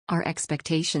Are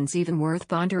expectations even worth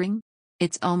pondering?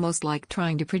 It's almost like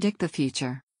trying to predict the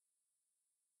future.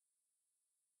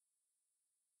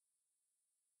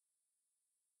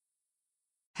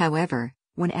 However,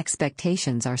 when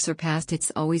expectations are surpassed,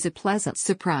 it's always a pleasant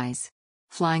surprise.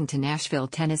 Flying to Nashville,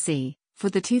 Tennessee, for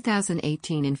the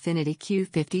 2018 Infiniti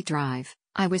Q50 drive,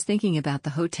 I was thinking about the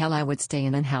hotel I would stay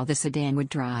in and how the sedan would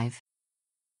drive.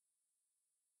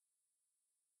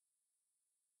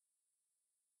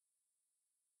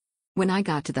 When I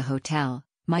got to the hotel,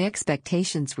 my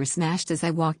expectations were smashed as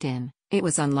I walked in. It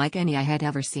was unlike any I had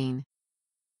ever seen.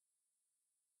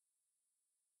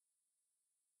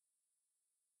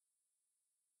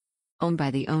 Owned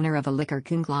by the owner of a liquor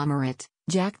conglomerate,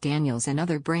 Jack Daniels and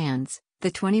other brands,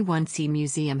 the 21C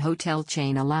Museum hotel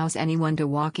chain allows anyone to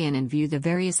walk in and view the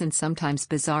various and sometimes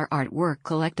bizarre artwork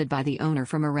collected by the owner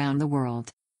from around the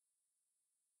world.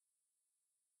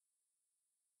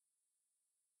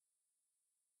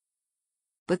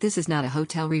 But this is not a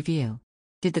hotel review.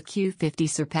 Did the Q50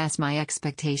 surpass my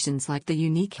expectations like the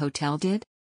unique hotel did?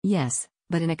 Yes,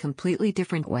 but in a completely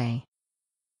different way.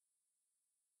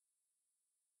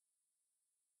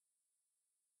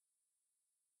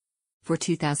 For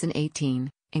 2018,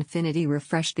 Infiniti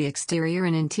refreshed the exterior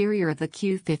and interior of the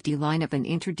Q50 lineup and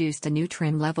introduced a new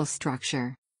trim level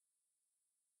structure.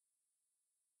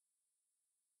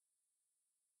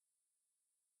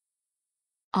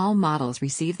 All models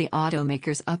receive the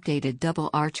automaker's updated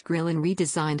double-arch grille and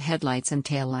redesigned headlights and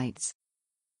taillights.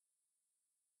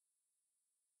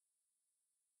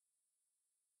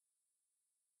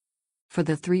 For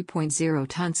the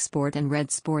 3.0-ton Sport and Red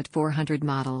Sport 400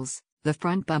 models, the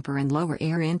front bumper and lower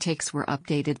air intakes were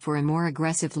updated for a more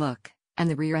aggressive look, and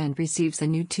the rear end receives a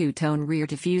new two-tone rear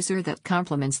diffuser that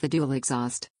complements the dual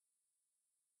exhaust.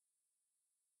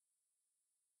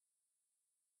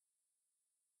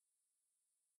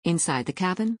 Inside the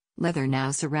cabin, leather now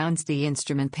surrounds the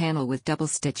instrument panel with double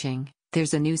stitching.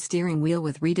 There's a new steering wheel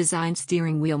with redesigned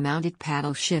steering wheel mounted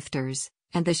paddle shifters,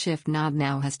 and the shift knob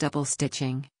now has double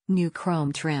stitching, new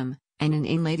chrome trim, and an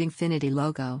inlaid Infiniti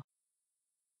logo.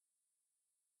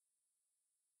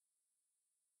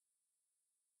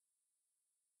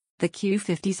 The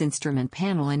Q50's instrument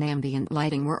panel and ambient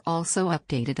lighting were also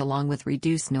updated along with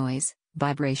reduced noise,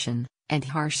 vibration, and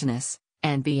harshness,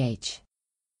 NVH.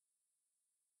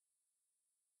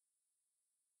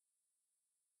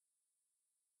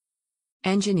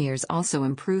 Engineers also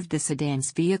improved the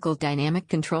sedan's vehicle dynamic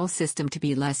control system to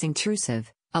be less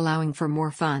intrusive, allowing for more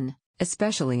fun,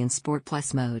 especially in Sport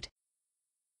Plus mode.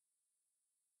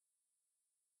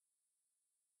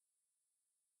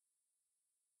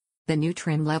 The new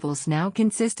trim levels now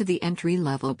consist of the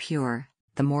entry-level Pure,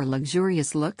 the more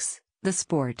luxurious Luxe, the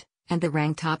Sport, and the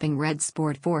rank-topping Red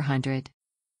Sport 400.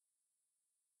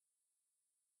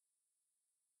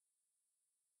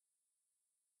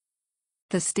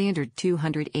 The standard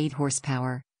 208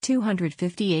 horsepower,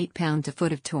 258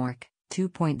 pound-to-foot of torque,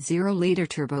 2.0-liter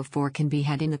turbo 4 can be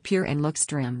had in the Pure and Luxe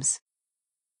trims.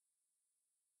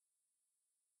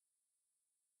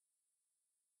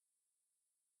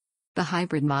 The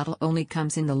hybrid model only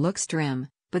comes in the Luxe trim,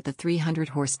 but the 300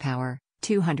 horsepower,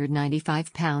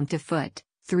 295 pound-to-foot,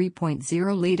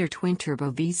 3.0-liter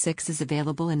twin-turbo V6 is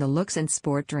available in the Luxe and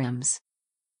Sport trims.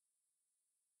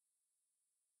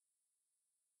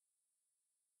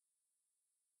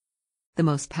 The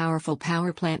most powerful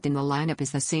power plant in the lineup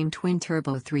is the same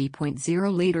twin-turbo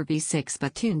 3.0-liter V6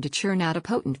 but tuned to churn out a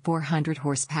potent 400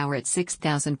 horsepower at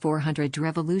 6,400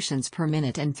 revolutions per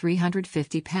minute and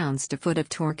 350 pounds-to-foot of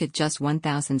torque at just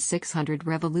 1,600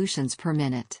 revolutions per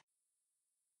minute.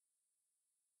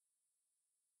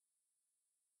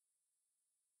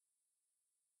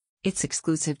 It's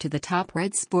exclusive to the top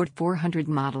Red Sport 400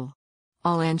 model.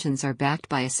 All engines are backed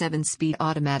by a 7-speed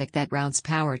automatic that routes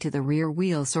power to the rear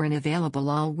wheels or an available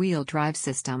all-wheel drive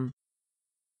system.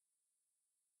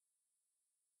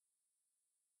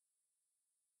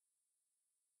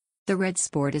 The Red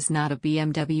Sport is not a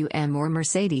BMW M or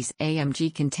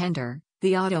Mercedes-AMG contender,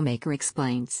 the automaker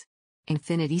explains.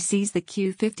 Infiniti sees the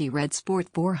Q50 Red Sport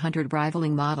 400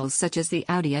 rivaling models such as the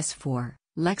Audi S4,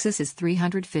 Lexus IS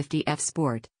 350F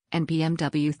Sport, and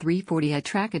BMW 340i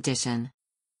Track Edition.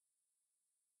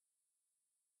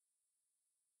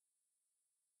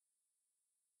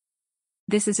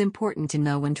 This is important to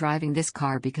know when driving this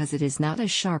car because it is not as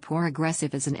sharp or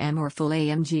aggressive as an M or full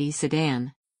AMG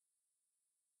sedan.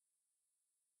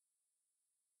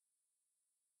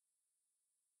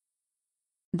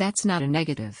 That's not a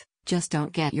negative, just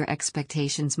don't get your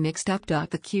expectations mixed up.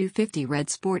 The Q50 Red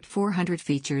Sport 400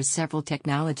 features several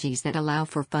technologies that allow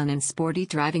for fun and sporty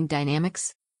driving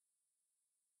dynamics.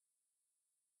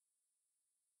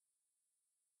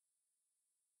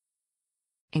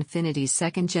 Infiniti's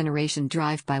second-generation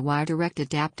drive-by-wire direct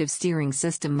adaptive steering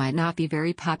system might not be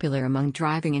very popular among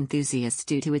driving enthusiasts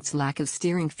due to its lack of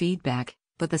steering feedback,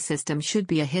 but the system should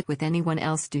be a hit with anyone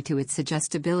else due to its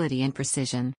adjustability and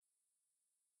precision.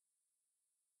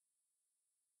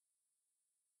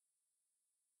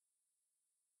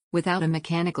 Without a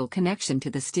mechanical connection to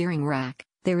the steering rack,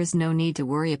 there is no need to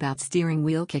worry about steering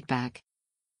wheel kickback.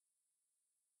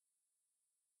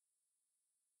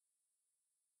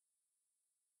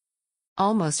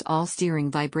 Almost all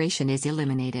steering vibration is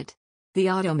eliminated. The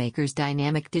automaker's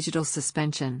dynamic digital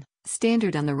suspension,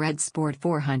 standard on the Red Sport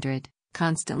 400,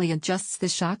 constantly adjusts the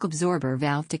shock absorber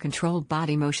valve to control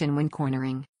body motion when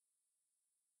cornering.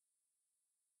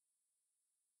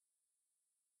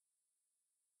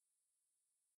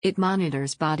 It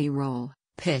monitors body roll,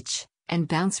 pitch, and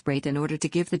bounce rate in order to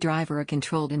give the driver a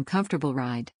controlled and comfortable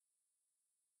ride.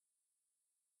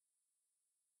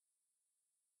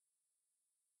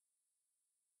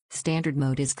 Standard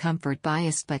mode is comfort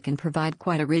biased but can provide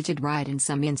quite a rigid ride in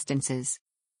some instances.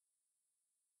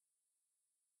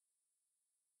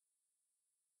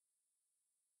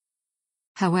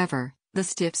 However, the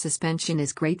stiff suspension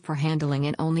is great for handling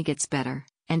and only gets better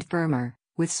and firmer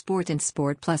with Sport and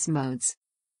Sport Plus modes.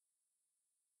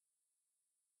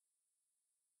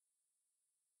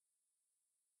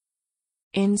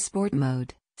 In Sport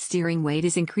mode, steering weight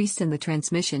is increased and the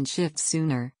transmission shifts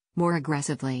sooner, more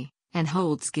aggressively, and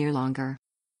holds gear longer.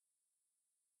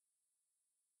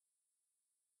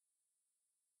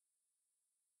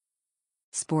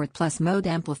 Sport Plus mode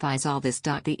amplifies all this.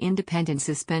 The independent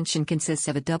suspension consists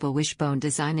of a double wishbone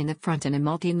design in the front and a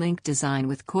multi-link design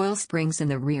with coil springs in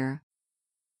the rear.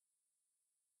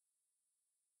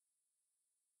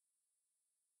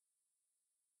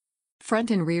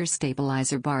 Front and rear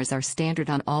stabilizer bars are standard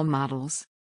on all models.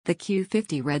 The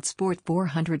Q50 Red Sport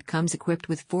 400 comes equipped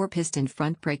with 4-piston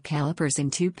front brake calipers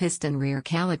and 2-piston rear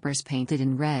calipers painted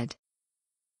in red.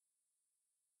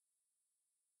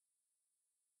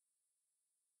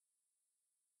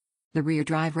 The rear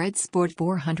drive Red Sport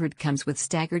 400 comes with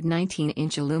staggered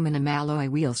 19-inch aluminum alloy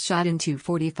wheels shot in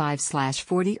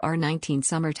 245/40 R19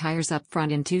 summer tires up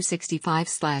front and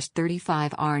 265/35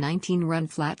 R19 run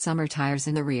flat summer tires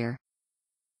in the rear.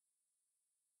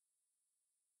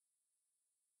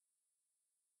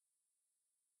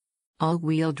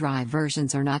 All-wheel drive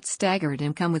versions are not staggered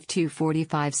and come with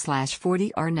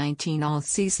 245/40 R19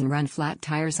 all-season run flat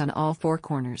tires on all 4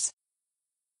 corners.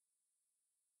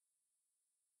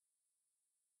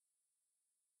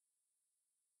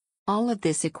 All of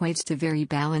this equates to very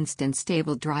balanced and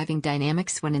stable driving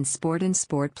dynamics when in Sport and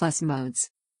Sport Plus modes.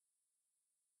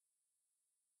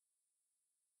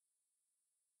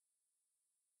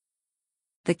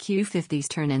 The Q50's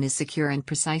turn-in is secure and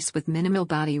precise with minimal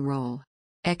body roll.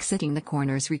 Exiting the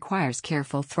corners requires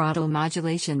careful throttle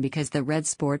modulation because the Red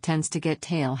Sport tends to get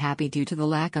tail-happy due to the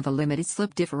lack of a limited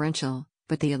slip differential,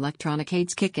 but the electronic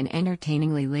aids kick in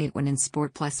entertainingly late when in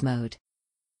Sport Plus mode.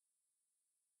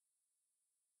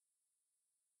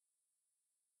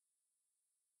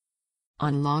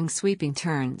 On long sweeping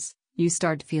turns, you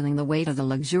start feeling the weight of the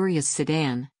luxurious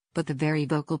sedan, but the very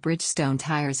vocal Bridgestone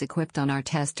tires equipped on our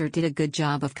tester did a good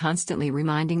job of constantly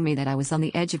reminding me that I was on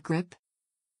the edge of grip.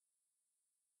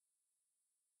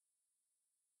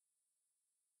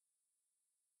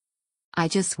 I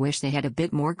just wish they had a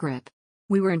bit more grip.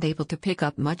 We weren't able to pick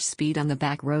up much speed on the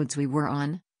back roads we were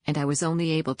on, and I was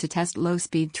only able to test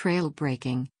low-speed trail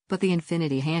braking, but the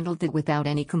Infiniti handled it without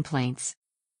any complaints.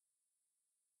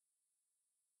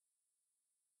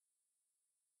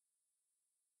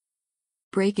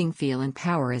 Braking feel and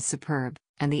power is superb,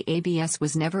 and the ABS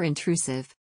was never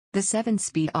intrusive. The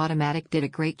 7-speed automatic did a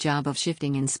great job of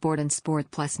shifting in Sport and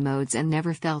Sport Plus modes and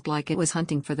never felt like it was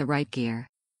hunting for the right gear.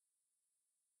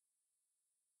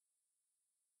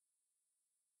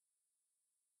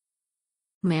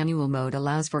 Manual mode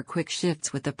allows for quick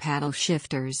shifts with the paddle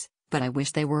shifters, but I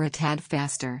wish they were a tad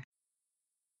faster.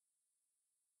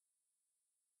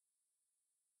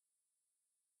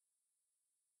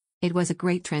 It was a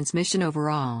great transmission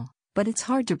overall, but it's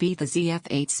hard to beat the ZF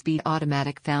 8-speed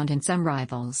automatic found in some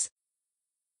rivals.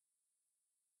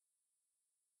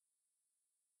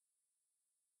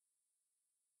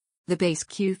 The base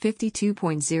Q50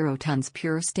 2.0 tons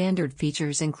pure standard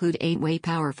features include 8-way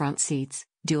power front seats,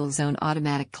 dual-zone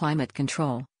automatic climate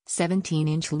control,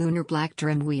 17-inch lunar black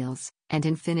trim wheels, and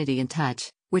Infiniti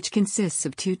InTouch, which consists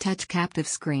of 2 touch captive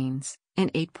screens, an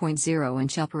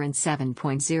 8.0-inch upper and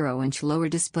 7.0-inch lower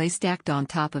display stacked on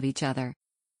top of each other.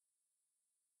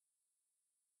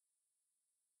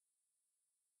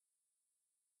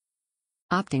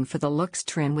 Opting for the Luxe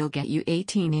trim will get you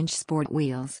 18-inch sport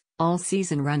wheels,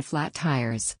 All-season run flat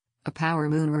tires, a power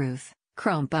moonroof,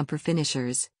 chrome bumper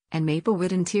finishers, and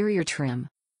maplewood interior trim.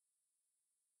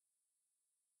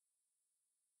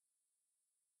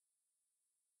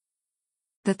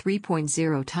 The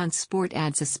 3.0-ton Sport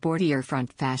adds a sportier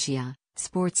front fascia,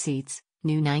 sport seats,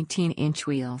 new 19-inch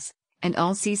wheels, and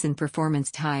all-season performance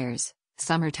tires,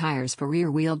 summer tires for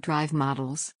rear-wheel drive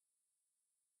models.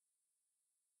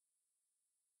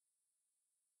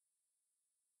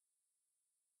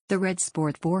 The Red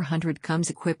Sport 400 comes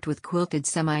equipped with quilted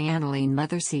semi-aniline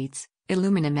leather seats,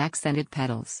 aluminum accented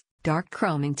pedals, dark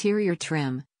chrome interior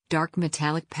trim, dark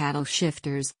metallic paddle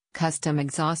shifters, custom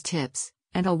exhaust tips,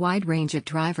 and a wide range of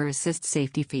driver assist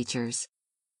safety features.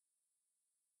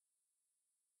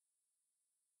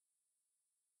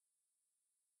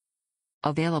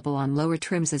 Available on lower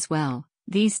trims as well,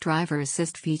 these driver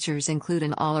assist features include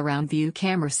an all-around view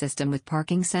camera system with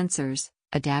parking sensors,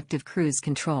 adaptive cruise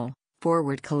control,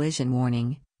 forward collision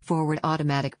warning, forward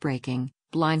automatic braking,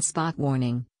 blind spot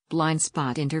warning, blind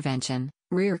spot intervention,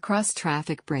 rear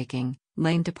cross-traffic braking,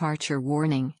 lane departure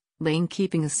warning, lane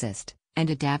keeping assist, and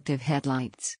adaptive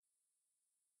headlights.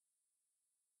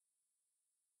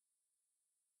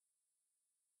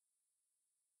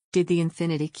 Did the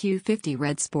Infiniti Q50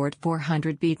 Red Sport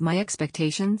 400 beat my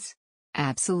expectations?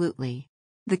 Absolutely.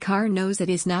 The car knows it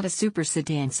is not a super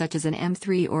sedan such as an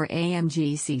M3 or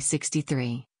AMG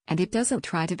C63, and it doesn't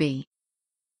try to be.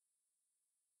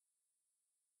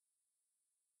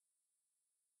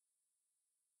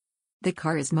 The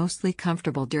car is mostly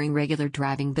comfortable during regular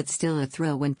driving but still a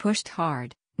thrill when pushed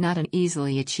hard, not an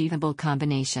easily achievable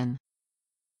combination.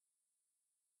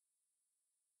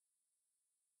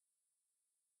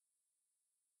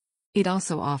 It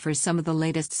also offers some of the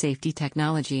latest safety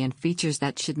technology and features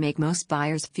that should make most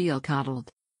buyers feel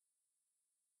coddled.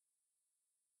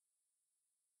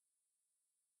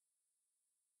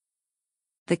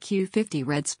 The Q50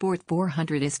 Red Sport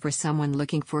 400 is for someone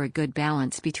looking for a good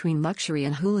balance between luxury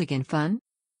and hooligan fun.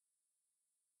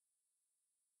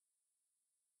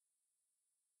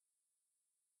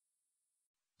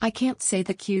 I can't say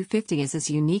the Q50 is as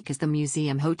unique as the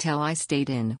museum hotel I stayed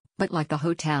in, but like the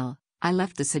hotel, I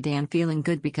left the sedan feeling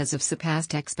good because of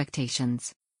surpassed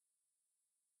expectations.